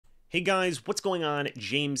Hey guys, what's going on?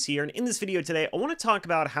 James here, and in this video today, I want to talk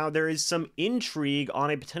about how there is some intrigue on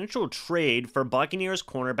a potential trade for Buccaneers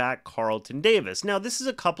cornerback Carlton Davis. Now, this is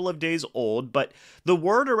a couple of days old, but the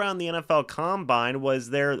word around the NFL Combine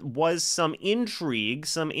was there was some intrigue,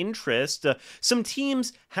 some interest. Some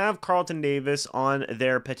teams have Carlton Davis on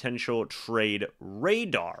their potential trade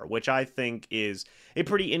radar, which I think is a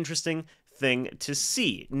pretty interesting thing to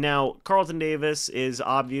see. Now, Carlton Davis is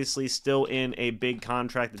obviously still in a big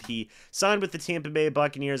contract that he signed with the Tampa Bay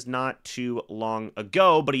Buccaneers not too long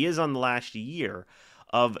ago, but he is on the last year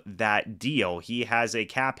of that deal. He has a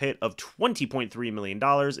cap hit of $20.3 million.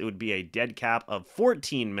 It would be a dead cap of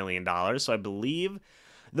 $14 million. So I believe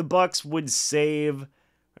the Bucs would save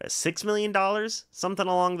 $6 million, something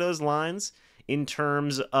along those lines, in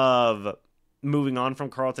terms of moving on from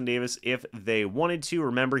Carlton Davis if they wanted to.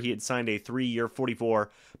 Remember, he had signed a 3-year,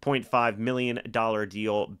 $44.5 million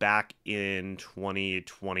deal back in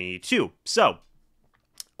 2022. So,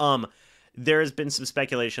 there has been some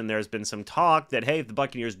speculation, there's been some talk that, hey, if the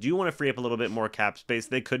Buccaneers do want to free up a little bit more cap space,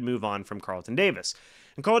 they could move on from Carlton Davis.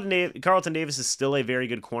 And Carlton Davis is still a very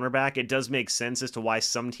good cornerback. It does make sense as to why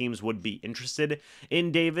some teams would be interested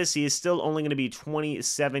in Davis. He is still only going to be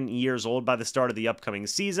 27 years old by the start of the upcoming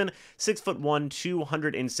season. 6'1",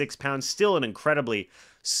 206 pounds, still an incredibly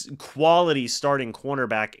quality starting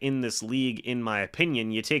cornerback in this league, in my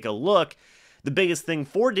opinion. You take a look. The biggest thing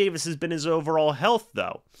for Davis has been his overall health,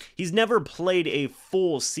 though. He's never played a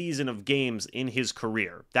full season of games in his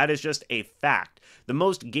career. That is just a fact. The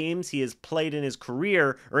most games he has played in his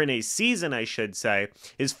career, or in a season, I should say,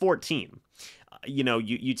 is 14.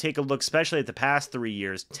 You take a look, especially at the past 3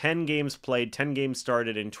 years, 10 games played, 10 games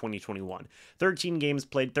started in 2021. 13 games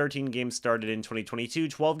played, 13 games started in 2022.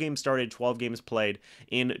 12 games started, 12 games played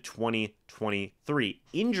in 2023.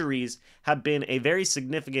 Injuries have been a very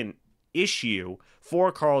significant issue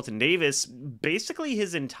for Carlton Davis basically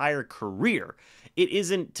his entire career. It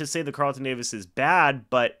isn't to say that Carlton Davis is bad,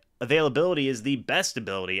 but availability is the best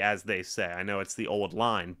ability, as they say. I know it's the old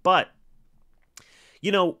line, but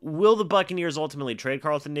will the Buccaneers ultimately trade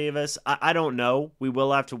Carlton Davis? I don't know. We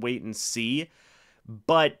will have to wait and see,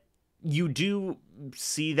 but you do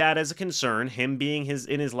see that as a concern, him being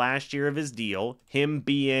in his last year of his deal, him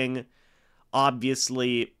being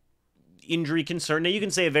obviously injury concern. Now, you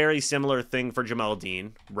can say a very similar thing for Jamel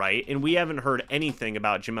Dean, right? And we haven't heard anything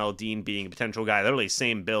about Jamel Dean being a potential guy. Literally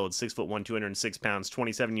same build, 6'1", 206 pounds,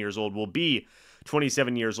 27 years old, will be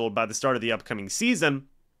 27 years old by the start of the upcoming season.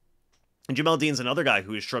 And Jamel Dean's another guy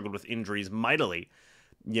who has struggled with injuries mightily.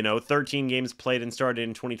 13 games played and started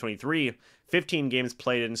in 2023, 15 games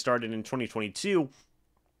played and started in 2022.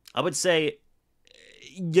 I would say,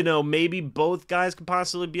 maybe both guys could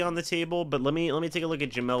possibly be on the table, but let me take a look at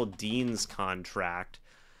Jamel Dean's contract,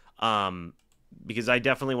 because I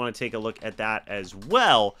definitely want to take a look at that as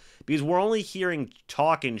well, because we're only hearing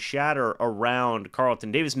talk and chatter around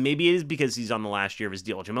Carlton Davis. Maybe it is because he's on the last year of his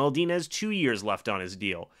deal. Jamel Dean has 2 years left on his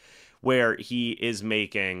deal, where he is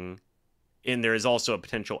making, and there is also a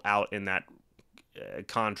potential out in that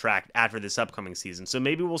contract after this upcoming season. So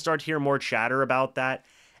maybe we'll start to hear more chatter about that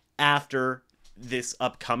after this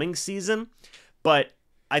upcoming season. But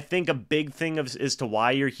I think a big thing as to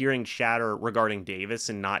why you're hearing chatter regarding Davis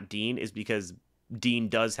and not Dean is because Dean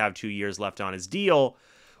does have 2 years left on his deal,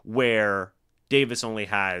 where Davis only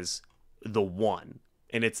has the 1,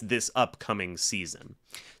 and it's this upcoming season.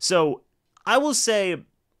 So I will say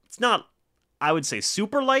it's not, I would say,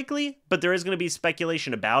 super likely, but there is going to be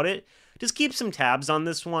speculation about it. Just keep some tabs on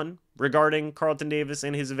this one regarding Carlton Davis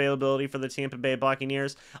and his availability for the Tampa Bay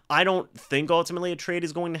Buccaneers. I don't think ultimately a trade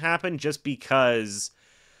is going to happen, just because,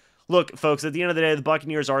 look, folks, at the end of the day, the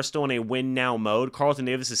Buccaneers are still in a win-now mode. Carlton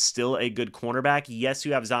Davis is still a good cornerback. Yes,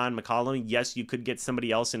 you have Zion McCollum. Yes, you could get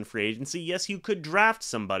somebody else in free agency. Yes, you could draft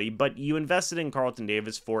somebody, but you invested in Carlton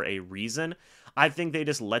Davis for a reason. I think they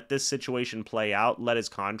just let this situation play out, let his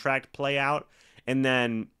contract play out, and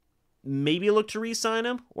then maybe look to re-sign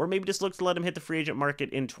him, or maybe just look to let him hit the free agent market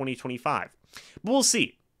in 2025. But we'll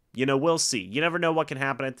see. We'll see. You never know what can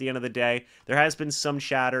happen at the end of the day. There has been some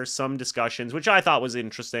chatter, some discussions, which I thought was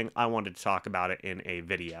interesting. I wanted to talk about it in a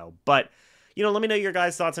video. But, let me know your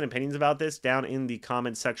guys' thoughts and opinions about this down in the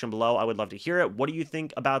comments section below. I would love to hear it. What do you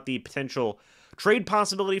think about the potential trade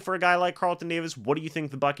possibility for a guy like Carlton Davis? What do you think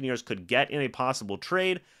the Buccaneers could get in a possible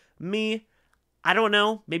trade? I don't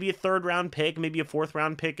know. Maybe a 3rd-round pick, maybe a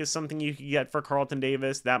 4th-round pick is something you could get for Carlton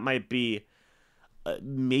Davis. That might be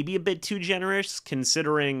maybe a bit too generous,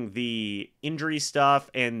 considering the injury stuff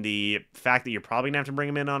and the fact that you're probably going to have to bring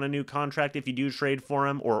him in on a new contract if you do trade for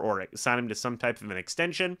him, or sign him to some type of an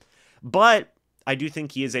extension. But I do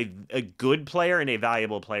think he is a good player and a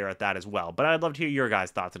valuable player at that as well. But I'd love to hear your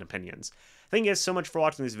guys' thoughts and opinions. Thank you guys so much for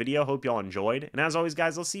watching this video. Hope y'all enjoyed. And as always,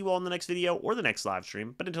 guys, I'll see you all in the next video or the next live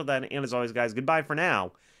stream. But until then, and as always, guys, goodbye for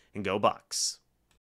now, and go Bucs.